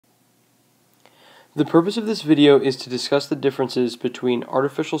The purpose of this video is to discuss the differences between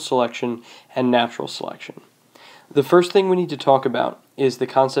artificial selection and natural selection. The first thing we need to talk about is the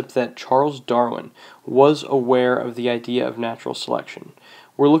concept that Charles Darwin was aware of the idea of natural selection.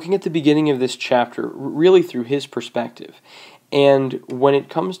 We're looking at the beginning of this chapter really through his perspective. And when it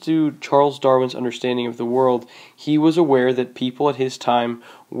comes to Charles Darwin's understanding of the world, he was aware that people at his time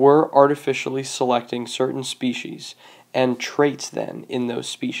were artificially selecting certain species and traits then in those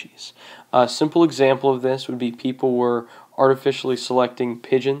species. A simple example of this would be people were artificially selecting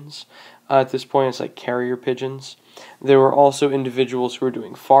pigeons. At this point, it's like carrier pigeons. There were also individuals who were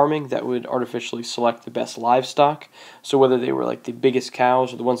doing farming that would artificially select the best livestock. So whether they were like the biggest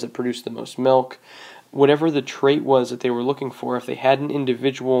cows or the ones that produced the most milk, whatever the trait was that they were looking for, if they had an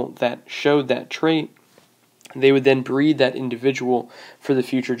individual that showed that trait, they would then breed that individual for the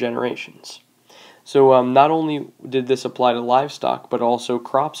future generations. So not only did this apply to livestock, but also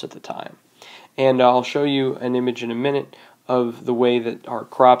crops at the time. And I'll show you an image in a minute of the way that our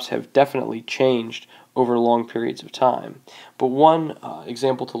crops have definitely changed over long periods of time. But one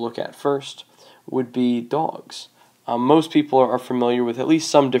example to look at first would be dogs. Most people are familiar with at least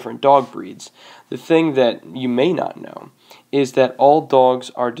some different dog breeds. The thing that you may not know is that all dogs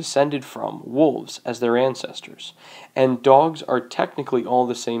are descended from wolves as their ancestors. And dogs are technically all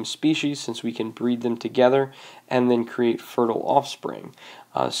the same species since we can breed them together and then create fertile offspring.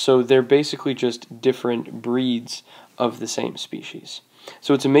 So they're basically just different breeds of the same species.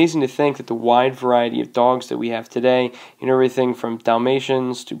 So it's amazing to think that the wide variety of dogs that we have today, everything from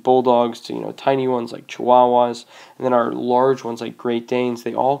Dalmatians to Bulldogs to, tiny ones like Chihuahuas, and then our large ones like Great Danes,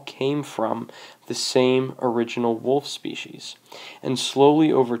 they all came from the same original wolf species. And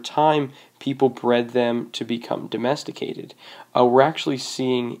slowly over time, people bred them to become domesticated. We're actually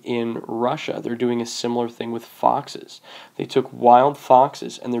seeing in Russia, they're doing a similar thing with foxes. They took wild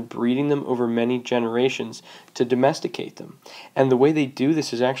foxes and they're breeding them over many generations to domesticate them. And the way they do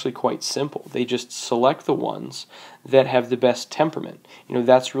this is actually quite simple. They just select the ones that have the best temperament.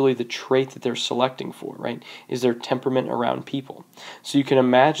 That's really the trait that they're selecting for, right? Is their temperament around people. So you can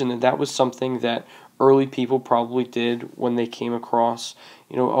imagine that that was something that early people probably did when they came across,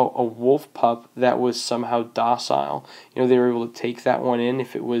 a wolf pup that was somehow docile. They were able to take that one in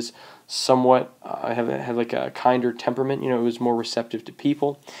if it was somewhat had like a kinder temperament. It was more receptive to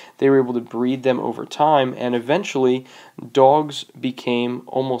people. They were able to breed them over time, and eventually dogs became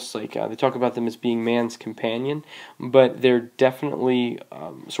almost like they talk about them as being man's companion, but they're definitely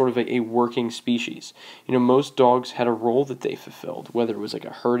sort of a working species. Most dogs had a role that they fulfilled, whether it was like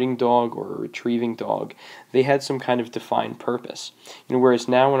a herding dog or a retrieving dog. They had some kind of defined purpose. Whereas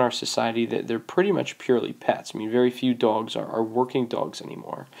now in our society they're pretty much purely pets. Very few dogs are working dogs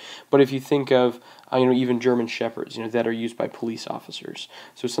anymore. But if you think of even German Shepherds, that are used by police officers.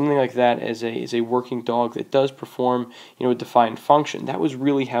 So something like that as a working dog that does perform, a defined function. That was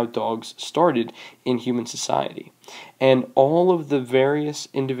really how dogs started in human society. And all of the various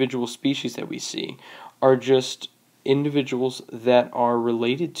individual species that we see are just individuals that are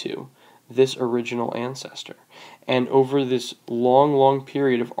related to this original ancestor. And over this long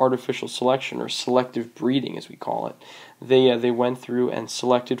period of artificial selection, or selective breeding as we call it, they went through and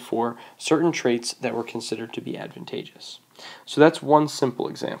selected for certain traits that were considered to be advantageous. So that's one simple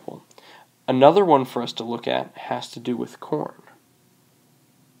example. Another one for us to look at has to do with corn.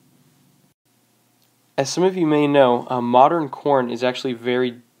 As some of you may know, modern corn is actually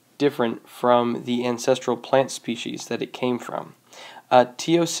very different from the ancestral plant species that it came from.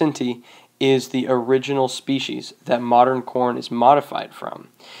 Teosinte is the original species that modern corn is modified from.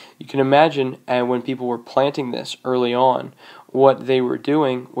 You can imagine when people were planting this early on, what they were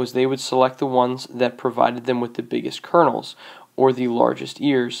doing was they would select the ones that provided them with the biggest kernels or the largest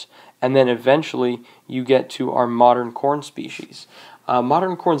ears, and then eventually you get to our modern corn species.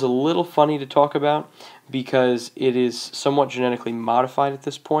 Modern corn's a little funny to talk about because it is somewhat genetically modified at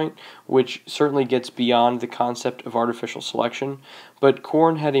this point, which certainly gets beyond the concept of artificial selection, but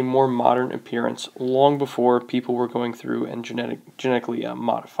corn had a more modern appearance long before people were going through and genetically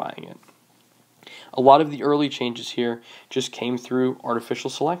modifying it. A lot of the early changes here just came through artificial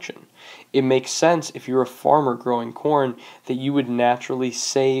selection. It makes sense if you're a farmer growing corn that you would naturally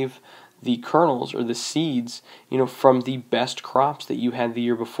save the kernels or the seeds, from the best crops that you had the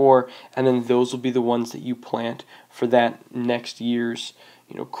year before, and then those will be the ones that you plant for that next year's,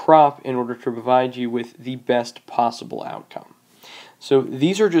 crop in order to provide you with the best possible outcome. So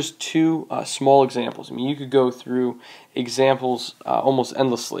these are just two small examples. You could go through examples almost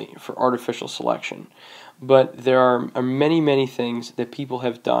endlessly for artificial selection. but there are many things that people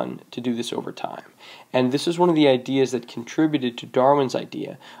have done to do this over time. And this is one of the ideas that contributed to Darwin's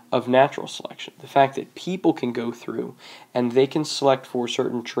idea of natural selection, the fact that people can go through and they can select for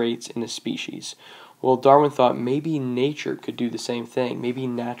certain traits in a species. Well, Darwin thought maybe nature could do the same thing. Maybe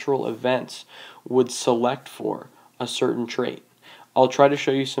natural events would select for a certain trait. I'll try to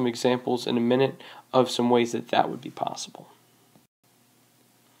show you some examples in a minute of some ways that that would be possible.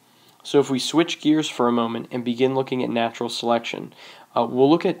 So if we switch gears for a moment and begin looking at natural selection, we'll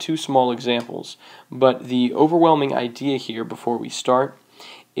look at two small examples, but the overwhelming idea here before we start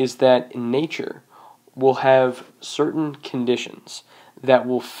is that in nature we'll have certain conditions that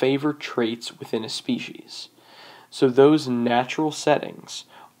will favor traits within a species. So those natural settings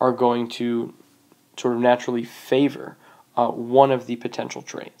are going to sort of naturally favor one of the potential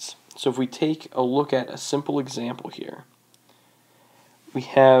traits. So if we take a look at a simple example here, we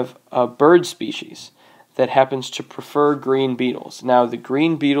have a bird species that happens to prefer green beetles. Now the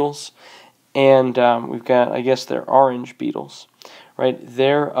green beetles and we've got, I guess they're orange beetles, right?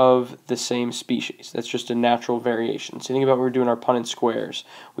 They're of the same species. That's just a natural variation. So think about when we're doing our Punnett squares.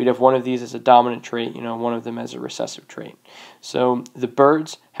 We'd have one of these as a dominant trait, one of them as a recessive trait. So the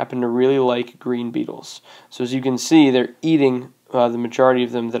birds happen to really like green beetles. So as you can see, they're eating the majority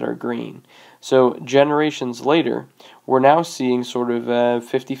of them that are green. So generations later, we're now seeing sort of a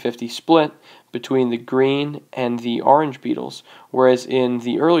 50-50 split between the green and the orange beetles, whereas in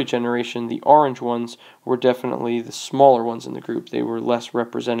the early generation, the orange ones were definitely the smaller ones in the group. They were less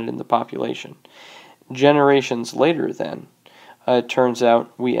represented in the population. Generations later then, it turns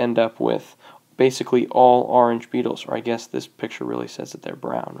out we end up with basically all orange beetles, or I guess this picture really says that they're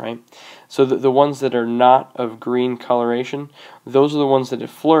brown, right? So the ones that are not of green coloration, those are the ones that have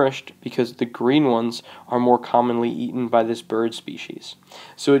flourished because the green ones are more commonly eaten by this bird species.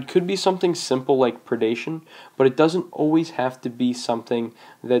 So it could be something simple like predation, but it doesn't always have to be something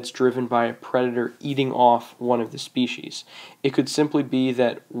that's driven by a predator eating off one of the species. It could simply be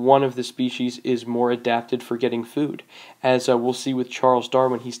that one of the species is more adapted for getting food. As we'll see with Charles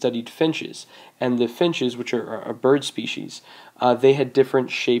Darwin, he studied finches, and the finches, which are a bird species, they had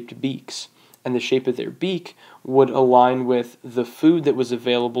different shaped beaks, and the shape of their beak would align with the food that was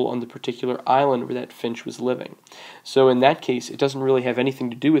available on the particular island where that finch was living. So in that case, it doesn't really have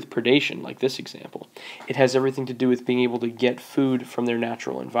anything to do with predation, like this example. It has everything to do with being able to get food from their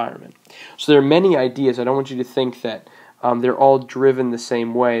natural environment. So there are many ideas. I don't want you to think that they're all driven the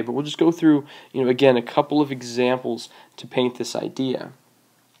same way, but we'll just go through, again, a couple of examples to paint this idea.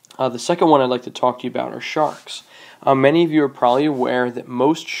 The second one I'd like to talk to you about are sharks. Many of you are probably aware that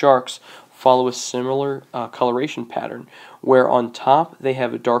most sharks follow a similar coloration pattern, where on top they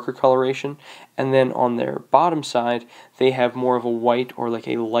have a darker coloration, and then on their bottom side they have more of a white or like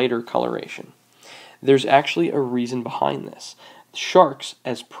a lighter coloration. There's actually a reason behind this. Sharks,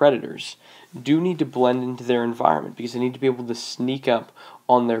 as predators, do need to blend into their environment because they need to be able to sneak up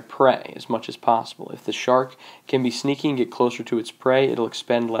on their prey as much as possible. If the shark can be sneaky and get closer to its prey, it'll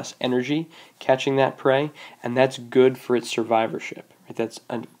expend less energy catching that prey, and that's good for its survivorship. Right? That's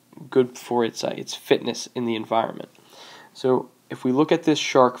good for its fitness in the environment. So if we look at this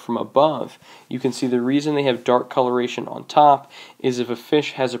shark from above, you can see the reason they have dark coloration on top is if a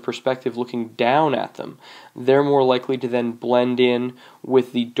fish has a perspective looking down at them, they're more likely to then blend in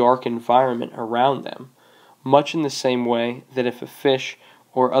with the dark environment around them, much in the same way that if a fish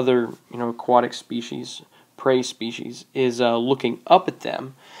or other aquatic species, prey species, is looking up at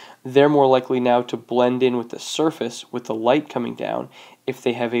them, they're more likely now to blend in with the surface with the light coming down if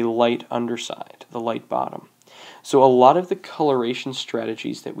they have a light underside, the light bottom. So a lot of the coloration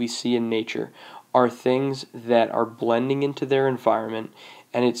strategies that we see in nature are things that are blending into their environment,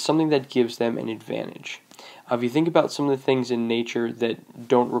 and it's something that gives them an advantage. If you think about some of the things in nature that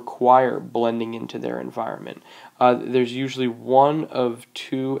don't require blending into their environment, there's usually one of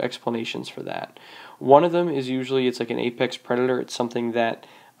two explanations for that. One of them is usually it's like an apex predator. It's something that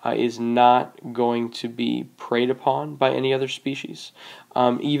is not going to be preyed upon by any other species.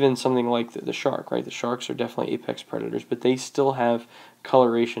 Even something like the shark, right? The sharks are definitely apex predators, but they still have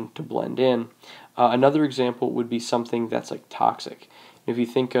coloration to blend in. Another example would be something that's like toxic. If you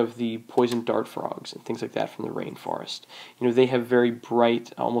think of the poison dart frogs and things like that from the rainforest, they have very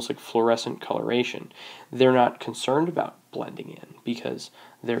bright, almost like fluorescent coloration. They're not concerned about blending in because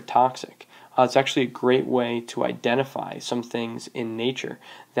they're toxic. It's actually a great way to identify some things in nature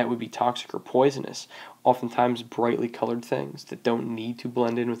that would be toxic or poisonous. Oftentimes brightly colored things that don't need to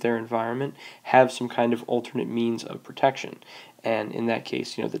blend in with their environment have some kind of alternate means of protection. And in that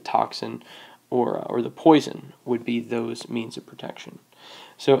case, the toxin or the poison would be those means of protection.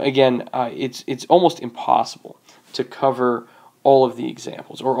 So again, it's almost impossible to cover all of the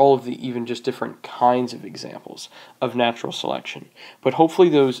examples, or all of the even just different kinds of examples of natural selection. But hopefully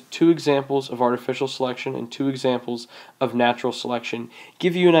those 2 examples of artificial selection and 2 examples of natural selection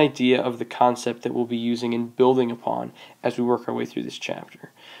give you an idea of the concept that we'll be using and building upon as we work our way through this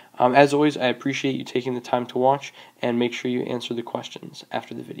chapter. As always, I appreciate you taking the time to watch, and make sure you answer the questions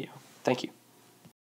after the video. Thank you.